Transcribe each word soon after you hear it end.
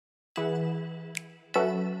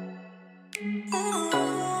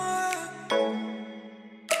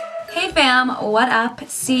Hey fam, what up?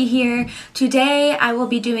 C here. Today I will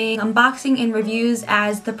be doing unboxing and reviews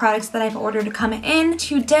as the products that I've ordered come in.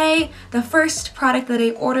 Today, the first product that I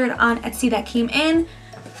ordered on Etsy that came in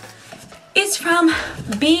is from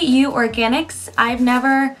BeeYouOrganics. I've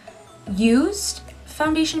never used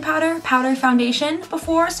foundation powder foundation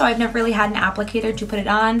before, so I've never really had an applicator to put it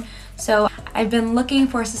on. So I've been looking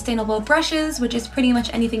for sustainable brushes, which is pretty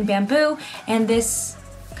much anything bamboo, and this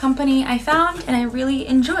company I found and I really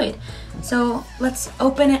enjoyed. So let's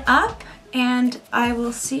open it up and I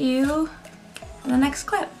will see you in the next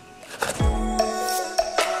clip.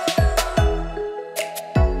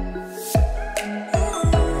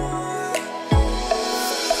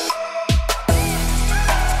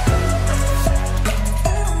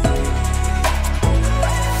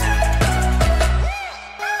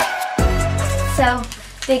 So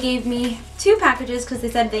they gave me two packages because they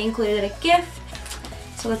said they included a gift.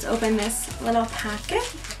 So let's open this little packet.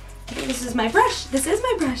 Okay, this is my brush. This is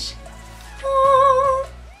my brush. Aww.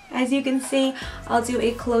 As you can see, I'll do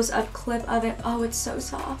a close-up clip of it. Oh, it's so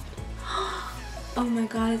soft. Oh my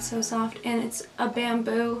god, it's so soft. And it's a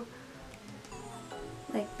bamboo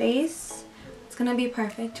like base. It's gonna be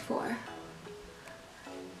perfect for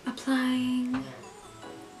applying.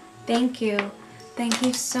 Thank you. Thank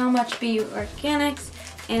you so much, BeeYouOrganics.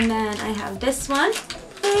 And then I have this one.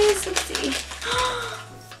 Please, let's see.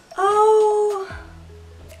 Oh,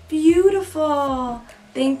 beautiful.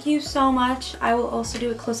 Thank you so much. I will also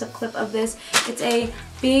do a close-up clip of this. It's a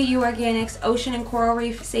BeeYouOrganics Ocean and Coral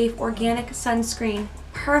Reef Safe Organic Sunscreen.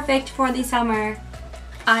 Perfect for the summer.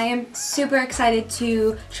 I am super excited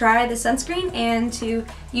to try the sunscreen and to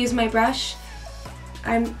use my brush.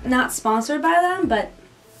 I'm not sponsored by them, but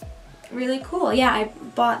really cool. Yeah, I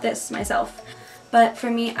bought this myself. But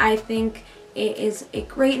for me, I think it is a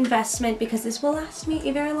great investment because this will last me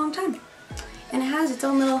a very long time. And it has its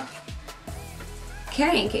own little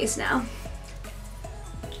carrying case now.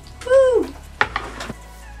 Woo!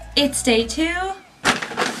 It's day 2.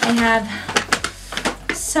 I have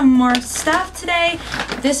some more stuff today.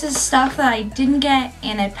 This is stuff that I didn't get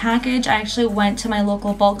in a package. I actually went to my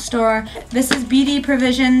local bulk store. This is BD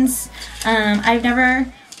Provisions. I've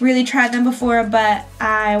never really tried them before, but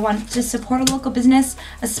I want to support a local business,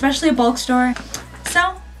 especially a bulk store.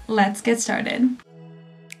 So let's get started.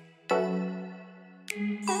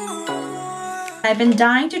 I've been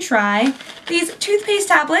dying to try these toothpaste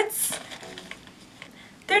tablets.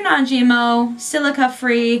 They're non-GMO,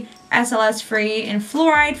 silica-free, SLS-free, and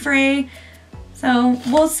fluoride-free. So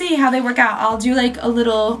we'll see how they work out. I'll do like a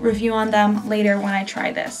little review on them later when I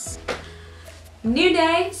try this. New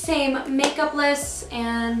day, same makeup-less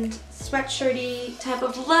and sweatshirty type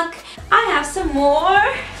of look. I have some more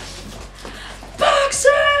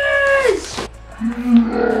boxes!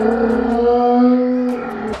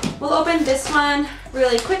 We'll open this one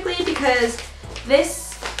really quickly because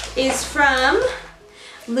this is from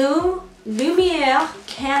Lumiere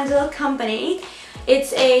Candle Company.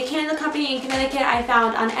 It's a candle company in Connecticut I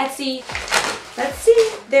found on Etsy. Let's see,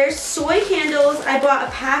 there's soy candles. I bought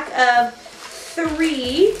a pack of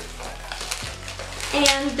 3,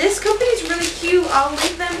 and this company is really cute. I'll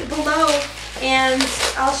link them below and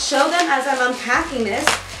I'll show them as I'm unpacking this.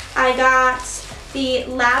 I got the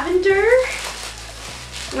lavender,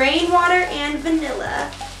 rainwater, and vanilla.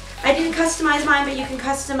 I didn't customize mine, but you can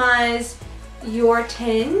customize your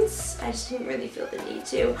tins. I just didn't really feel the need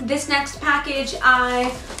to. This next package I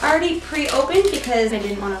already pre-opened because I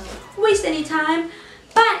didn't want to waste any time.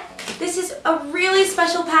 But this is a really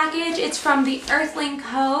special package. It's from the Earthling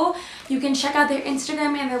Co. You can check out their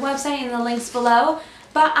Instagram and their website in the links below.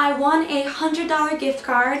 But I won a $100 gift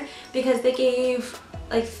card because they gave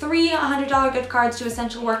like 3 $100 gift cards to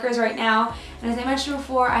essential workers right now. And as I mentioned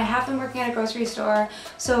before, I have been working at a grocery store.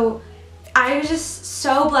 So I was just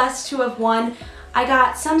so blessed to have won. I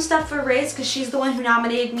got some stuff for Riz because she's the one who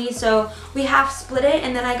nominated me. So we half split it.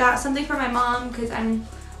 And then I got something for my mom because I'm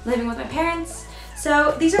living with my parents.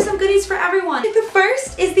 So these are some goodies for everyone. The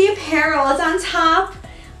first is the apparel. It's on top.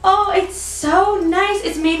 Oh, it's so nice.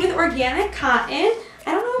 It's made with organic cotton.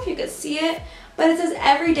 I don't know if you could see it, but it says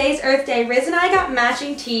every day's Earth Day. Riz and I got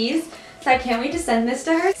matching tees, so I can't wait to send this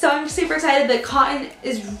to her. So I'm super excited. The cotton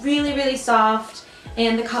is really, really soft,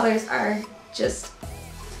 and the colors are just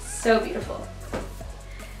so beautiful.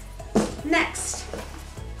 Next,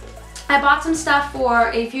 I bought some stuff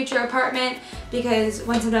for a future apartment because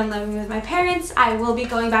once I'm done living with my parents, I will be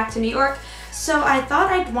going back to New York. So I thought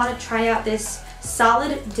I'd want to try out this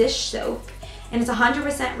solid dish soap. And it's 100%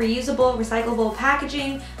 reusable, recyclable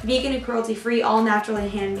packaging, vegan and cruelty-free, all natural and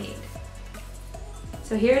handmade.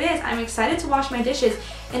 So here it is. I'm excited to wash my dishes.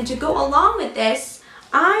 And to go along with this,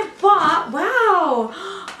 I bought, wow,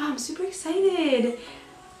 I'm super excited.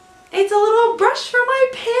 It's a little brush for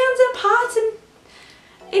my pans and pots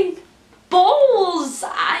and bowls.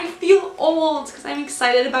 I feel old because I'm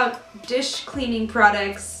excited about dish cleaning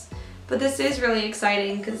products. But this is really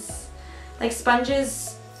exciting because like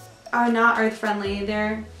sponges are not earth friendly.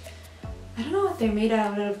 I don't know what they're made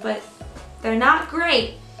out of, but they're not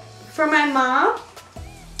great. For my mom,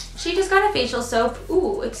 she just got a facial soap.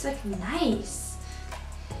 Ooh, it's like nice.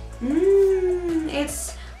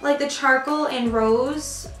 It's like the charcoal and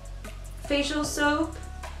rose facial soap.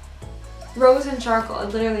 Rose and charcoal,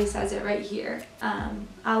 it literally says it right here.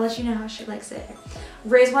 I'll let you know how she likes it.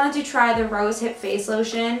 Ray's wanted to try the rose hip face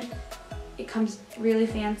lotion. It comes really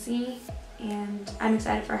fancy and I'm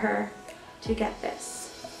excited for her to get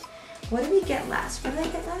this. What did we get last? What did I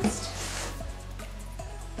get last?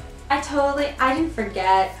 I didn't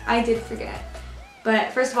forget. I did forget.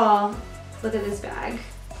 But first of all, look at this bag.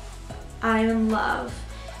 I'm in love.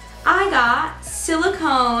 I got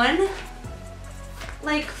silicone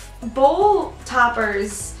like bowl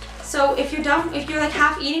toppers. So if you're like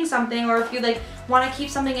half eating something, or if you like want to keep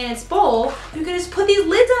something in its bowl, you can just put these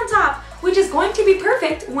lids on top, which is going to be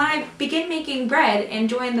perfect when I begin making bread and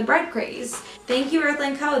join the bread craze. Thank you,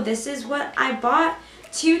 Earthling Co. This is what I bought.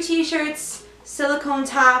 2 t-shirts, silicone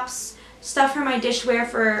tops, stuff for my dishware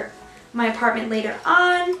for my apartment later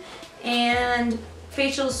on, and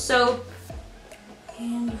facial soap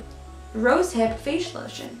and rosehip face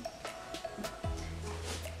lotion.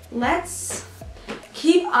 Let's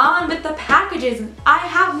keep on with the packages. I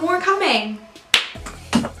have more coming.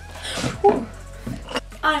 Whew.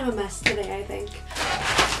 I'm a mess today, I think.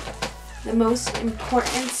 The most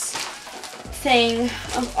important thing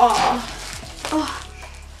of all. Oh,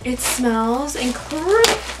 it smells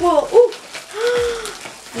incredible. Ooh.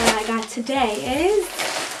 What I got today is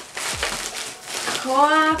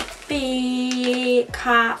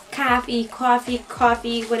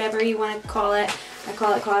coffee, whatever you want to call it. I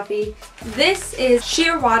call it coffee. This is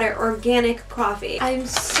Shearwater organic coffee. I'm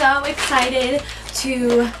so excited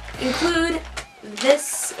to include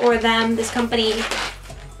this company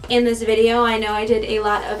in this video. I know I did a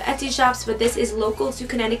lot of Etsy shops, but this is local to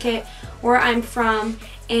Connecticut, where I'm from,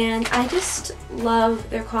 and I just love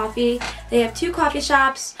their coffee. They have 2 coffee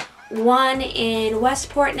shops, one in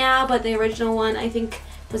Westport now, but the original one I think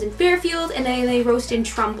was in Fairfield, and then they roast in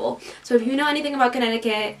Trumbull. So if you know anything about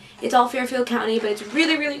Connecticut, it's all Fairfield County, but it's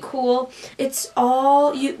really, really cool. It's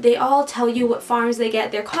all, they all tell you what farms they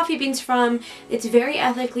get their coffee beans from. It's very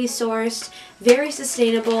ethically sourced, very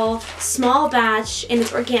sustainable, small batch, and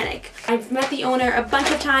it's organic. I've met the owner a bunch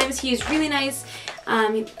of times. He is really nice.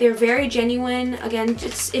 They're very genuine. Again,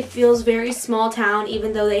 it feels very small town,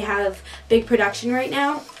 even though they have big production right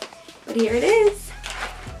now. But here it is.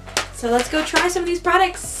 So let's go try some of these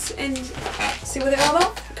products and see what they're all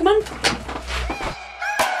about. Come on.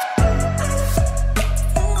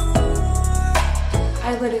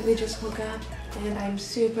 I literally just woke up and I'm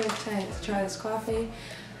super excited to try this coffee.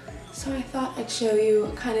 So I thought I'd show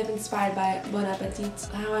you, kind of inspired by Bon Appetit,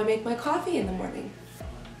 how I make my coffee in the morning.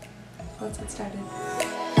 Let's get started.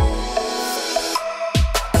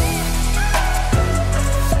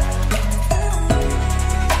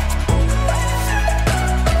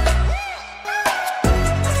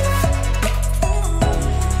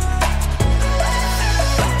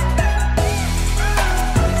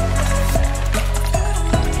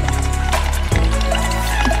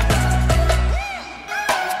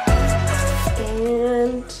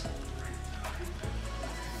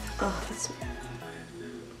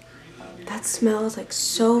 That smells like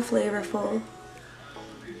so flavorful.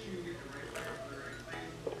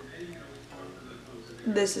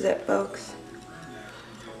 This is it, folks.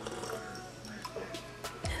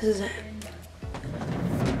 This is it.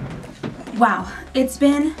 Wow, it's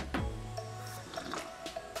been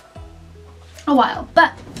a while,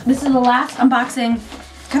 but this is the last unboxing.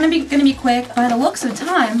 Gonna be quick. By the looks of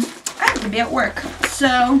time, I have to be at work.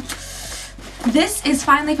 So this is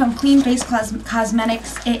finally from Clean Face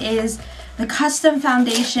Cosmetics. It is the custom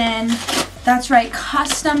foundation. That's right,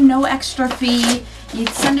 custom, no extra fee. You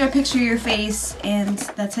send her a picture of your face and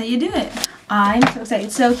that's how you do it. I'm so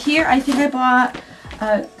excited. So here I think I bought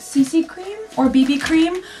CC cream or BB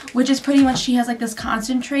cream, which is pretty much, she has like this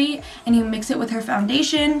concentrate and you mix it with her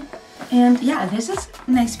foundation. And yeah, this is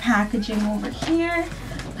nice packaging over here.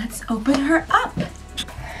 Let's open her up.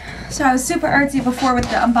 So I was super artsy before with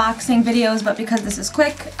the unboxing videos, but because this is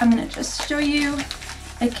quick, I'm gonna just show you.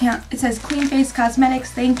 It says Clean Face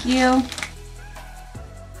Cosmetics, thank you.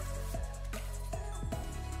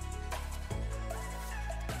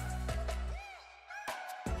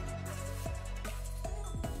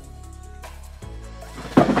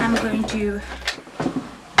 I'm going to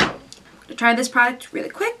try this product really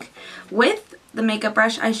quick with the makeup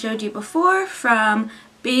brush I showed you before from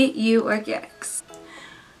BeeYouOrganics.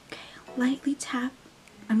 Okay, lightly tap.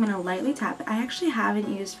 I'm going to lightly tap it. I actually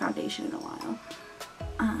haven't used foundation in a while,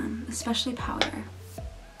 especially powder.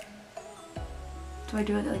 Do I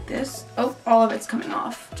do it like this? Oh, all of it's coming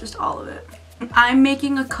off. Just all of it. I'm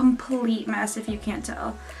making a complete mess if you can't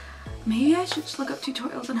tell. Maybe I should just look up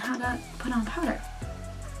tutorials on how to put on powder.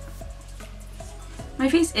 My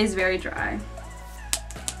face is very dry.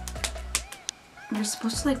 You're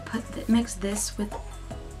supposed to like mix this with,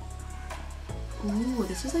 ooh,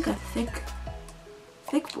 this is like a thick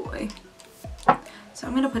boy. So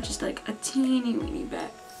I'm gonna put just like a teeny weeny bit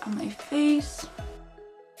on my face.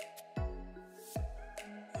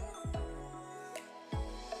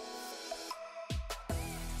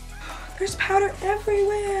 There's powder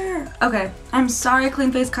everywhere. Okay, I'm sorry,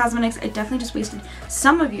 Clean Face Cosmetics. I definitely just wasted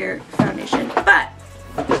some of your foundation, but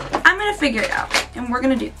I'm gonna figure it out, and we're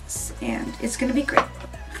gonna do this, and it's gonna be great.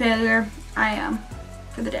 Failure, I am,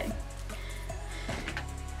 for the day.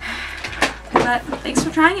 But thanks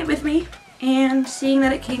for trying it with me and seeing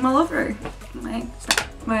that it came all over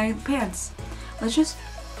my pants. Let's just,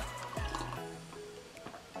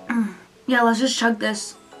 yeah, let's just chug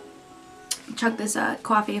this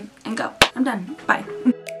coffee and go. I'm done. Bye.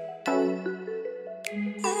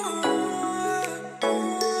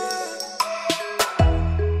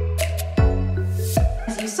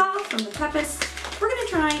 As you saw from the preface, we're gonna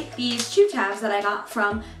try these chew tabs that I got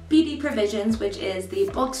from BD Provisions, which is the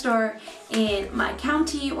bulk store in my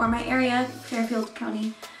county or my area, Fairfield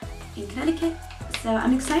County in Connecticut. So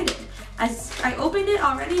I'm excited. As I opened it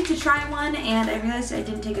already to try one, and I realized I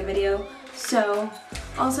didn't take a video, so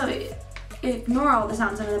also ignore all the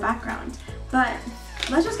sounds in the background. But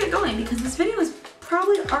let's just get going because this video is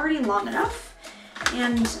probably already long enough,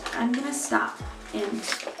 and I'm gonna stop and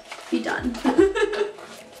be done.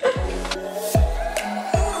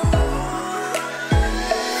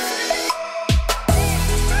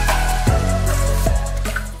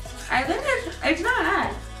 I think it's not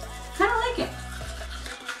bad. Kind of like it.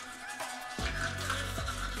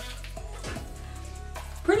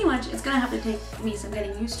 Pretty much, it's gonna have to take me some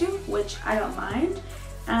getting used to, which I don't mind.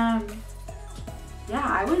 Yeah,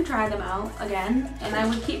 I would try them out again, and I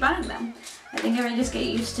would keep buying them. I think if I just get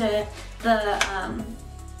used to the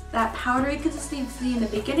that powdery consistency in the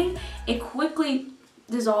beginning, it quickly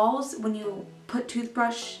dissolves when you put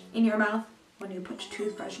toothbrush in your mouth. When you put your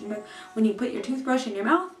toothbrush in your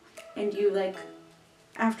mouth, and you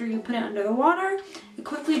after you put it under the water, it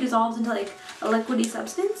quickly dissolves into like a liquidy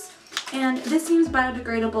substance. And this seems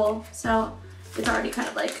biodegradable, so it's already kind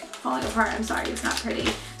of like falling apart. I'm sorry, it's not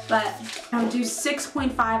pretty, but I would do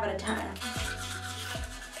 6.5 out of 10.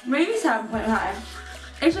 Maybe 7.5.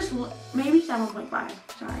 It's just, maybe 7.5.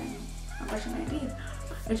 Sorry, I'm brushing my teeth.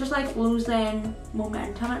 It's just like losing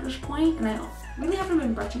momentum at this point, and I really haven't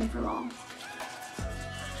been brushing for long.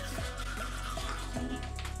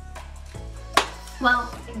 Well,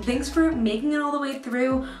 thanks for making it all the way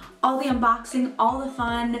through, all the unboxing, all the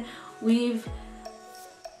fun. We've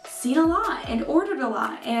seen a lot and ordered a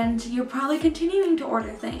lot, and you're probably continuing to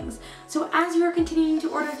order things. So as you're continuing to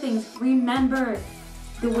order things, remember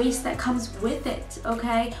the waste that comes with it,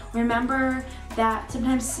 okay? Remember that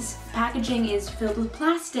sometimes packaging is filled with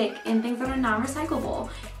plastic and things that are non-recyclable,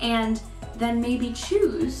 and then maybe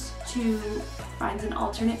choose to find an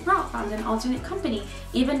alternate route, find an alternate company.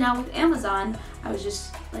 Even now with Amazon, I was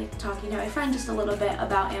just talking to my friend just a little bit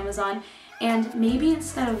about Amazon, and maybe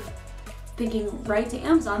instead of thinking right to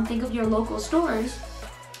Amazon, think of your local stores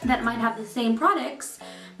that might have the same products,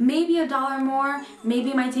 maybe $1 more, maybe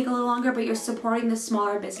it might take a little longer, but you're supporting the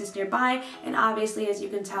smaller business nearby. And obviously, as you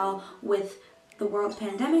can tell with the world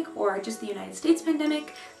pandemic or just the United States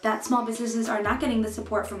pandemic, that small businesses are not getting the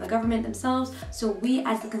support from the government themselves, so we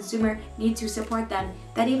as the consumer need to support them.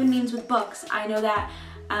 That even means with books. I know that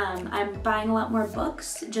I'm buying a lot more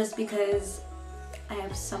books just because I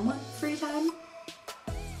have somewhat free time,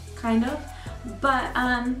 kind of, but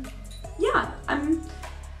yeah, I'm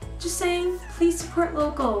just saying, please support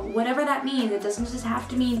local, whatever that means. It doesn't just have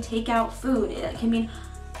to mean takeout food. It can mean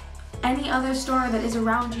any other store that is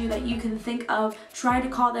around you that you can think of. Try to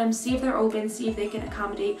call them, see if they're open, see if they can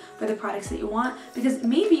accommodate for the products that you want, because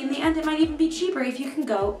maybe in the end it might even be cheaper if you can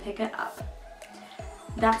go pick it up.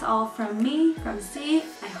 That's all from me, from C.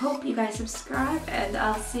 I hope you guys subscribe, and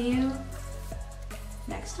I'll see you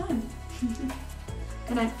next time.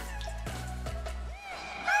 Good night.